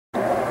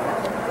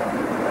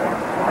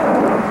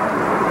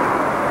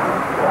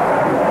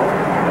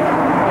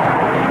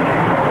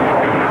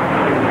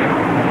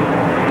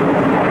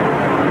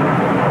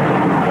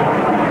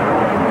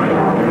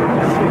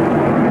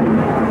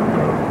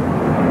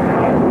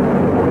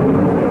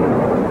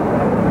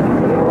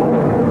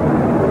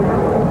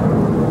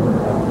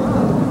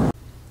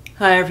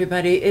Hi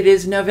everybody, it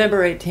is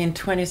November 18,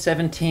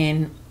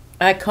 2017.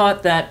 I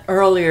caught that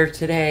earlier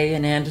today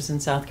in Anderson,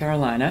 South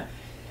Carolina.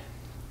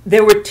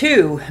 There were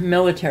two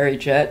military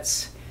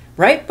jets.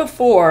 Right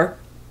before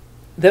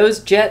those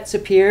jets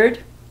appeared,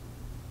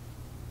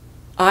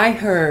 I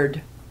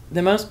heard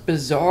the most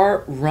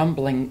bizarre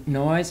rumbling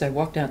noise. I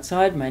walked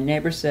outside, my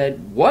neighbor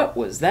said, "What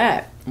was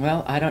that?"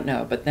 Well, I don't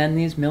know, but then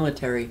these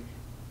military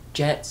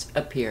jets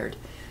appeared.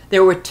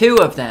 There were two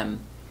of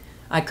them.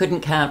 I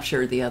couldn't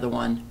capture the other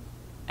one.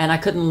 And I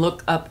couldn't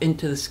look up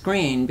into the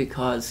screen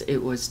because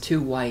it was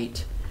too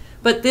white.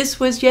 But this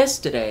was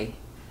yesterday.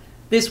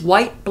 This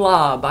white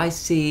blob I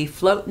see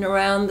floating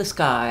around the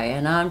sky,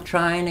 and I'm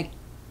trying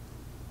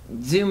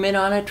to zoom in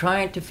on it,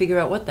 trying to figure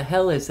out what the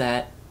hell is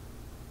that.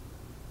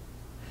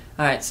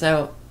 Alright,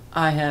 so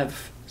I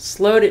have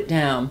slowed it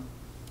down.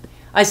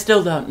 I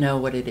still don't know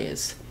what it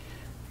is.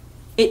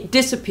 It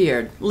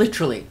disappeared,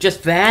 literally,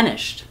 just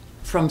vanished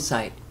from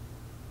sight.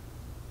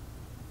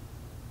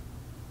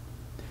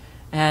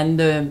 And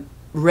the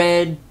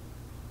red,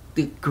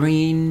 the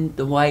green,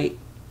 the white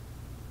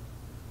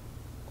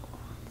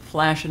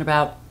flashing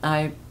about,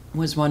 I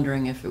was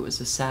wondering if it was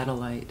a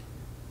satellite.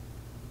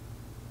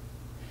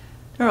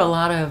 There are a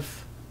lot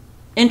of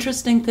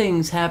interesting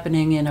things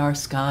happening in our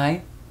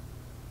sky.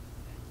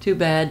 Too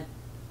bad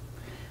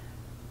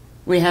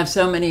we have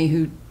so many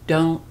who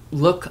don't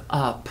look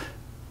up.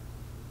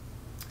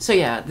 So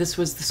yeah, this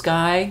was the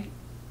sky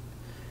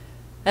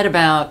at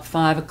about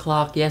 5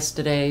 o'clock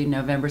yesterday,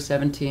 November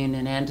 17,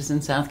 in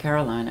Anderson, South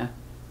Carolina.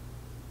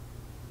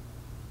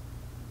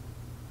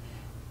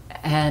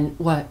 And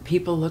what,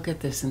 people look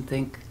at this and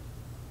think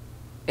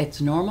it's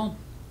normal?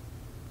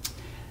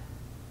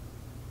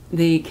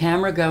 The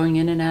camera going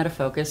in and out of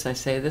focus, I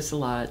say this a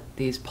lot,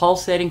 these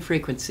pulsating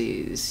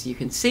frequencies, you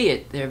can see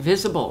it, they're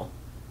visible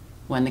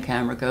when the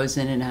camera goes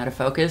in and out of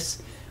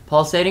focus.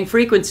 Pulsating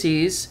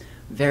frequencies,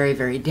 very,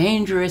 very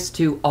dangerous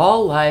to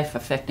all life,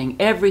 affecting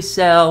every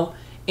cell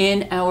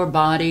in our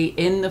body,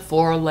 in the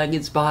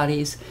four-legged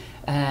bodies,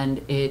 and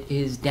it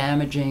is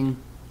damaging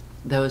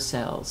those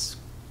cells,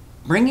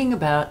 bringing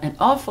about an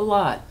awful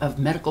lot of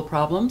medical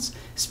problems,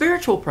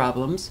 spiritual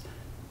problems,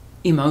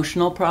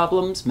 emotional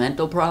problems,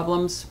 mental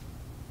problems.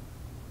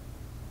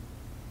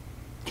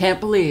 Can't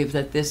believe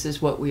that this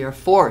is what we are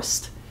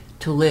forced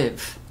to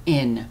live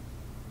in,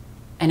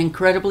 an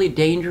incredibly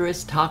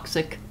dangerous,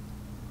 toxic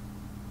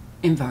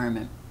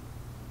environment.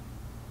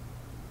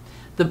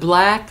 The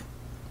black,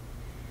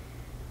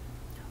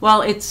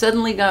 well, it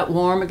suddenly got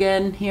warm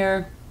again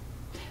here.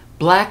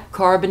 Black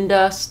carbon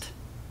dust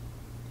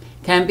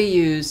can be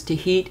used to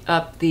heat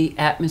up the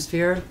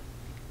atmosphere.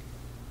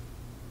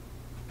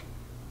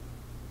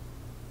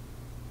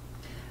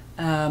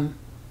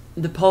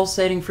 The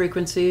pulsating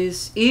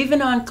frequencies, even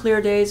on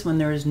clear days when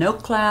there is no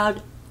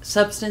cloud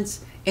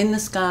substance in the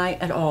sky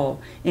at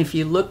all. If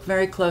you look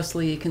very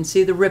closely, you can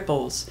see the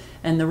ripples,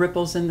 and the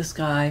ripples in the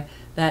sky,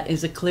 that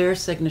is a clear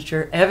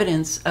signature,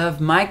 evidence of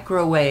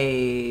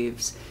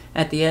microwaves.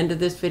 At the end of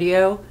this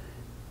video,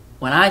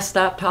 when I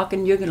stop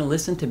talking, you're going to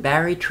listen to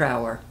Barrie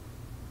Trower.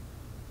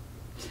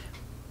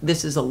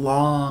 This is a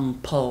long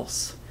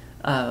pulse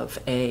of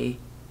a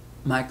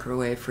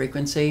microwave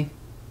frequency.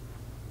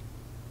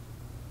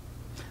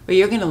 But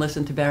you're going to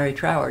listen to Barrie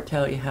Trower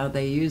tell you how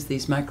they use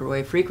these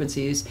microwave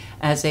frequencies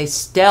as a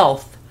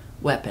stealth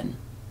weapon.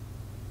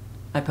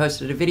 I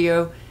posted a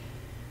video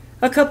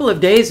a couple of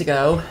days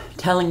ago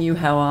telling you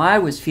how I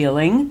was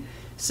feeling,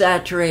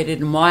 saturated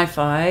in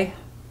Wi-Fi.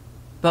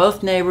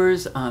 Both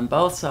neighbors on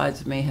both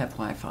sides of me have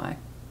Wi-Fi.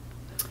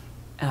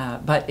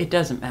 But it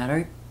doesn't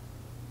matter.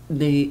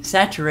 The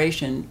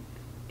saturation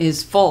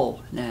is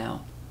full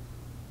now.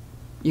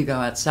 You go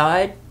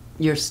outside,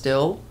 you're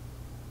still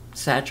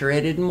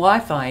saturated in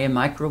Wi-Fi and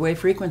microwave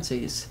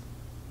frequencies.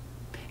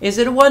 Is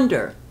it a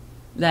wonder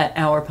that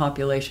our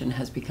population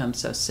has become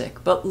so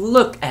sick? But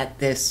look at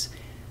this.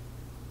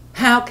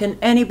 How can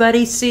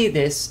anybody see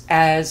this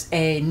as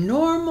a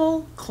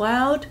normal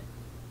cloud?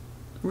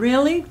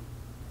 Really?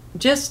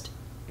 Just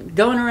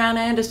going around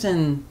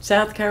Anderson,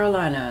 South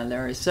Carolina,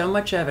 there is so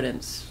much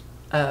evidence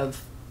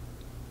of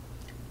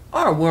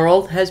our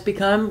world has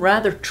become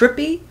rather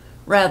trippy,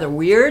 rather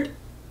weird.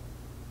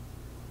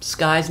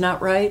 Sky's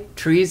not right,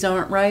 trees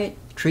aren't right,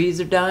 trees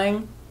are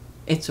dying.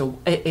 It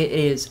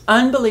is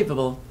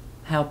unbelievable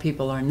how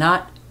people are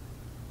not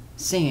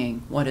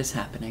seeing what is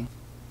happening.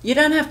 You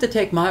don't have to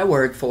take my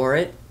word for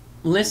it.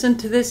 Listen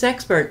to this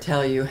expert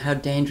tell you how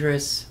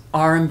dangerous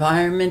our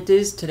environment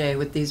is today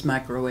with these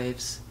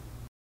microwaves.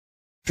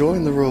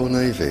 Joined the Royal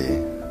Navy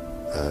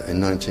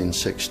in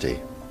 1960,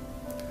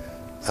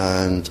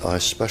 and I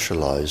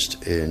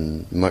specialised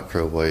in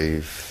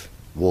microwave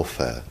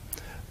warfare.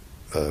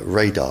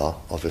 Radar,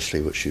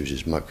 obviously, which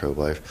uses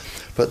microwave,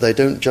 but they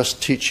don't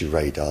just teach you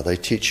radar, they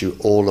teach you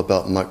all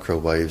about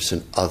microwaves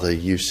and other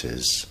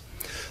uses.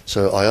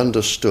 So I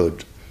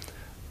understood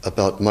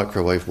about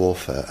microwave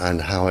warfare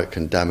and how it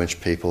can damage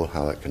people,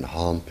 how it can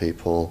harm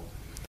people.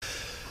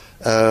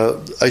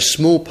 A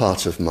small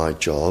part of my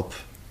job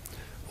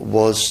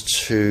was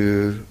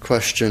to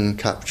question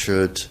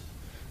captured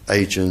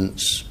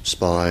agents,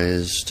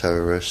 spies,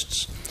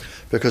 terrorists,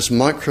 because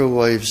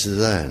microwaves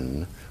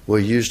then were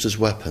used as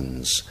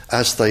weapons,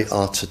 as they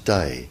are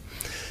today.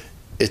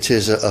 It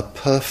is a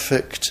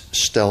perfect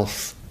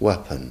stealth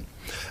weapon,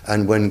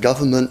 and when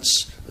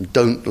governments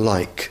don't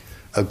like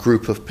a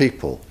group of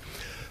people,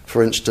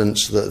 for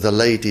instance, the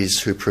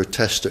ladies who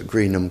protest at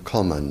Greenham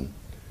Common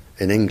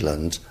in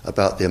England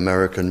about the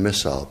American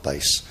missile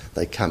base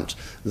they camped,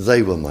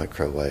 they were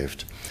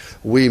microwaved.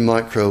 We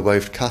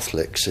microwaved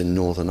Catholics in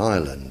Northern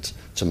Ireland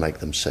to make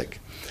them sick.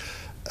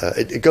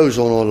 It goes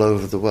on all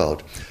over the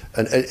world.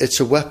 And it's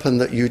a weapon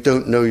that you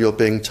don't know you're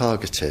being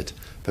targeted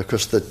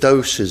because the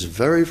dose is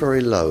very,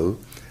 very low,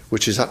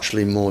 which is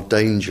actually more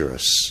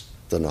dangerous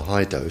than a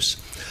high dose.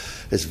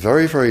 It's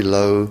very, very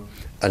low,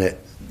 and it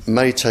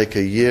may take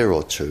a year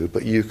or two,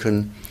 but you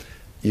can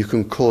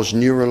cause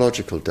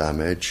neurological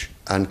damage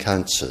and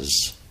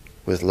cancers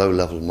with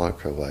low-level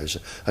microwaves,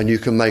 and you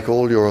can make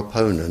all your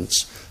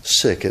opponents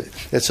sick.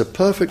 It's a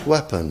perfect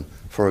weapon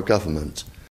for a government.